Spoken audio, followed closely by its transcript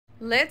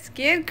Let's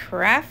get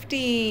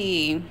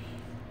crafty.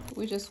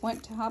 We just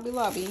went to Hobby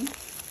Lobby.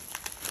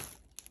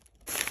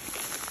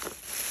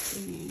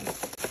 And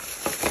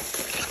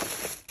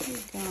we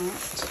got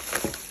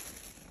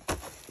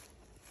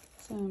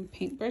some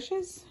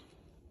paintbrushes.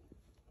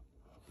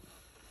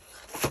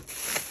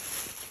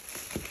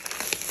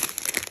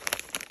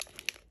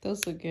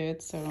 Those look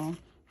good, so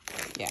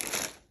yeah.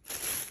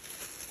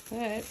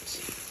 But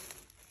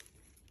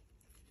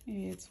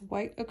it's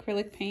white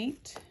acrylic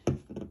paint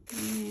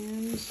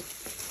and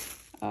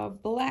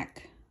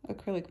black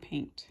acrylic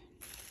paint.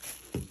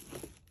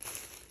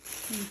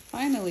 And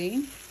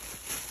finally,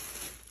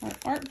 our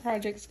art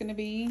project's gonna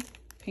be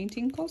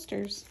painting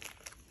coasters.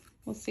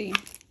 We'll see.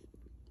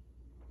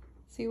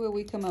 See what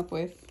we come up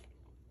with.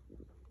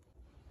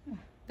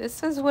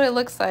 This is what it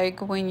looks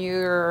like when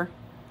you're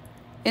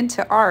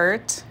into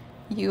art.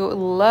 You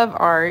love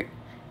art,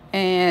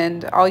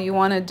 and all you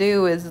want to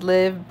do is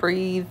live,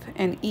 breathe,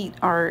 and eat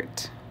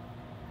art.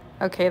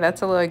 Okay,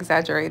 that's a little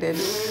exaggerated.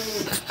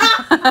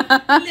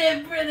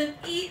 Live, breathe, and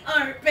eat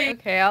art, baby.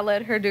 Okay, I'll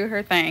let her do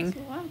her thing. It's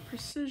a lot of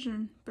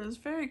precision, but it's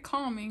very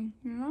calming,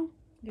 you know?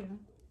 Yeah.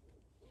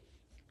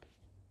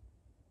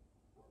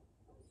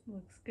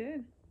 Looks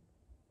good.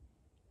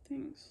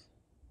 Thanks.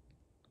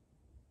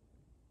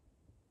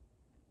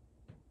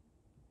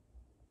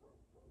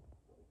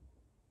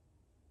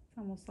 It's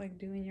almost like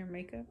doing your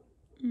makeup.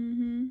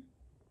 Mm-hmm.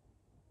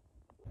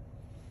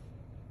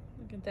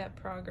 Look at that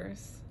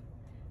progress.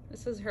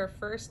 This is her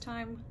first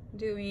time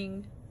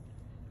doing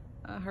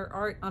her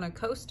art on a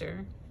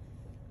coaster.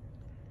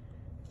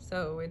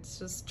 So it's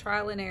just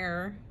trial and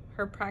error,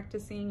 her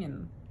practicing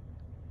and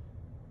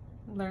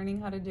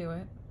learning how to do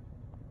it.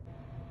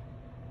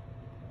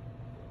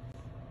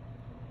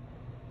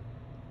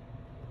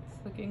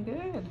 It's looking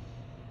good.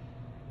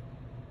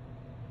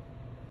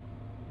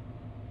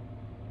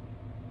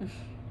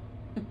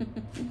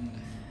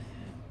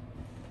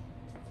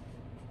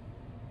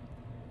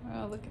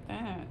 Wow, look at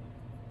that.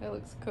 That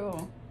looks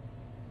cool.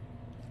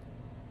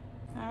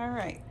 All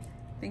right,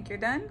 think you're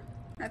done?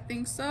 I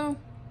think so.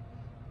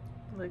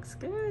 Looks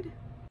good.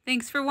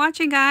 Thanks for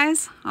watching,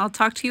 guys. I'll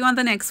talk to you on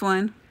the next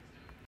one.